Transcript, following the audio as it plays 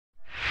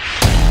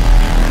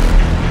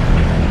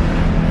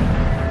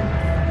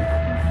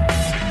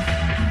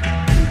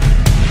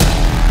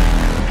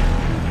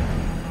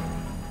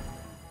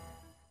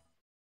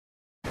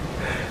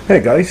Hey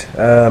guys,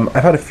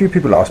 I've had a few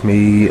people ask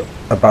me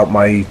about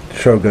my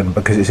Shogun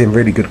because it's in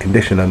really good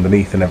condition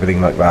underneath and everything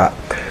like that.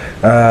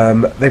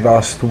 They've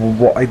asked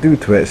what I do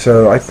to it,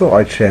 so I thought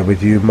I'd share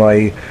with you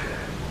my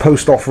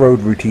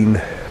post-off-road routine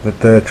that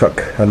the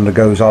truck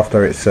undergoes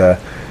after it's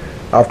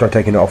after I've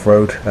taken it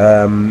off-road.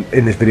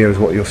 In this video is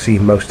what you'll see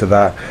most of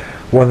that.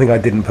 One thing I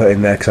didn't put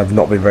in there because I've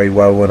not been very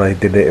well when I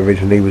did it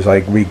originally was I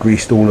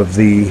re-greased all of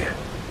the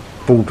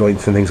ball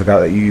joints and things like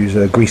that you use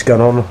a grease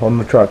gun on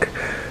the truck,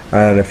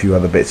 and a few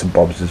other bits and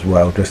bobs as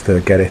well, just to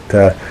get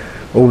it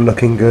all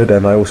looking good.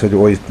 And I also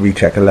always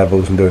recheck the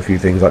levels and do a few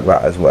things like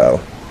that as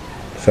well.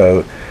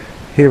 So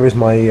here is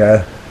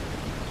my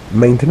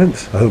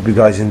maintenance. I hope you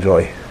guys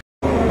enjoy.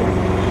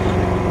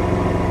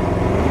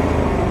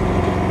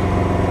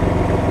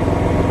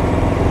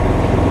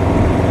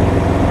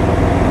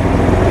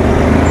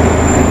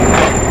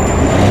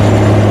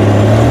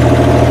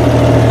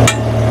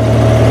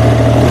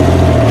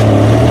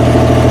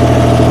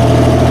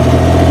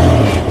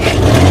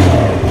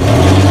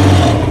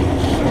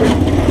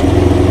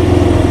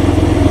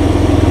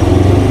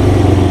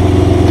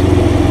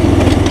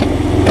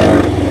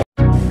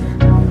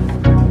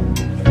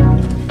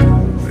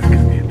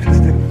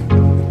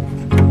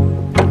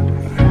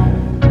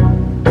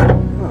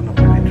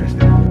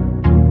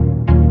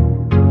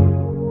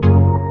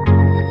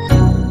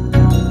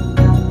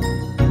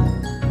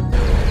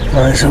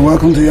 Alright, so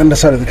welcome to the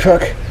underside of the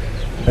truck.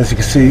 As you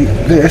can see,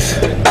 this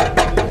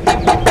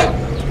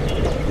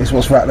is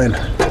what's rattling.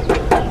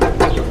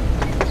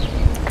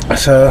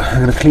 So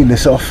I'm going to clean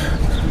this off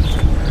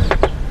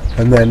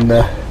and then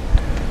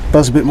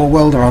buzz a bit more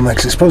welder on there,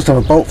 because it's supposed to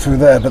have a bolt through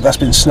there, but that's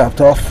been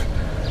snapped off.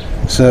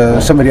 So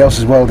somebody else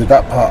has welded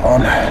that part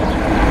on,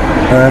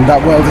 and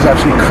that weld is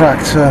actually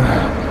cracked, so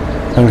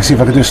I'm going to see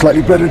if I can do a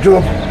slightly better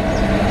job.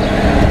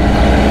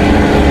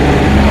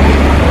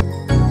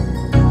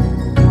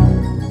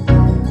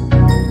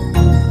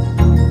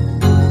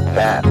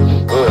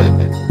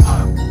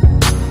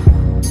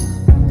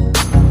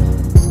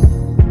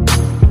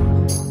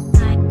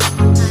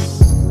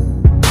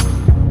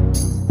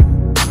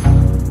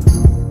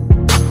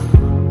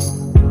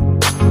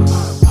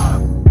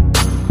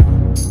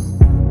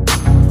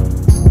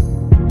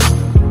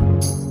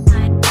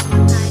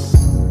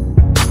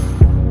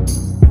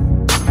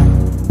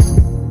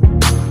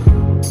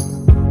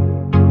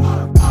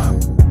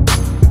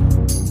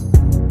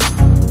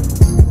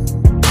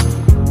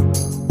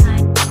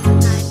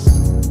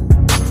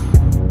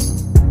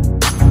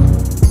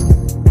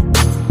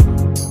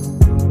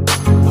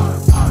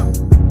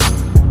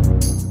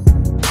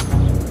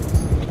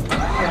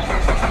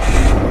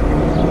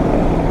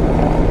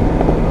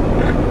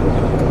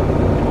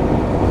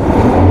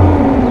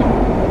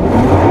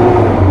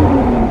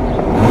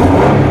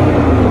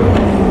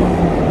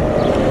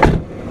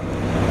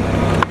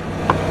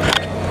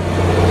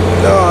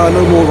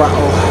 No more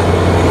rattle.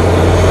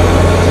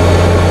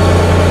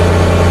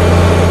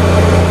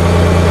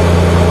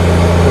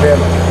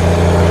 Brilliant.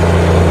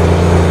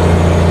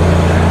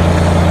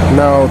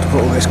 Now to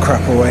put all this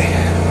crap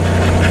away.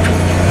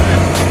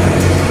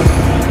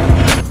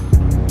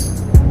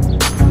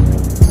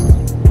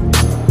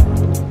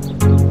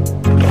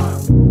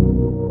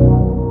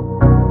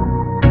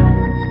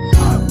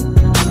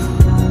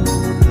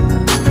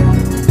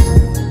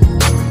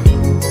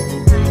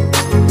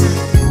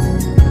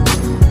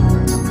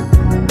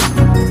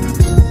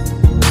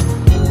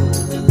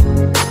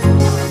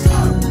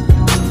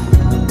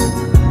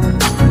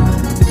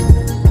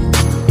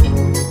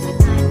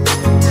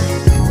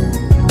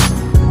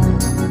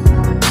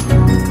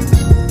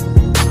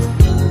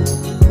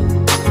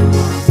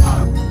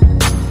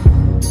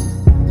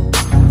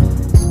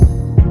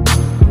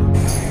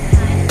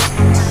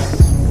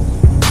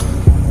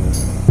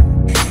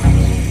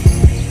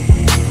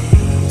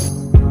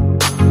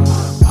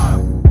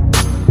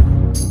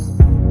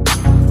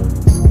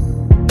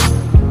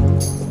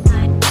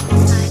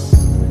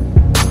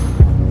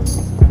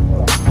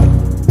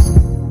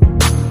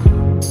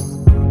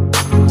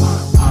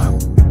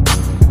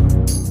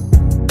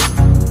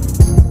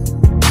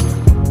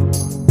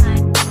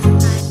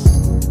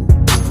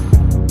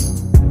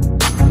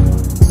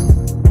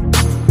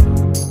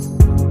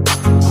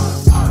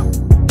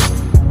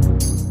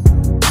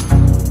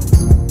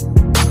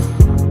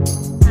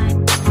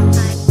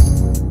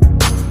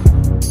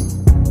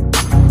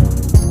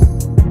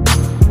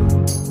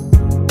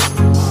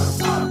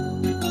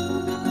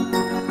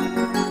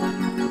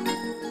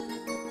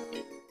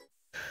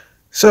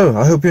 So,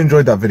 I hope you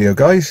enjoyed that video,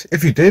 guys.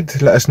 If you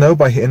did, let us know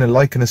by hitting a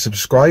like and a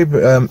subscribe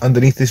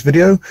underneath this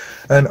video.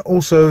 And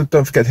also,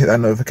 don't forget to hit that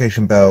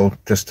notification bell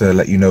just to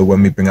let you know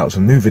when we bring out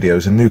some new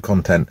videos and new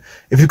content.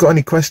 If you've got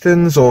any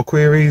questions or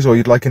queries, or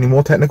you'd like any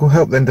more technical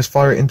help, then just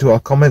fire it into our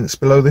comments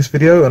below this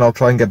video and I'll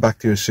try and get back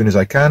to you as soon as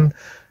I can.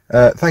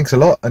 Thanks a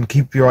lot, and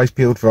keep your eyes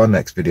peeled for our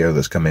next video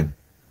that's coming.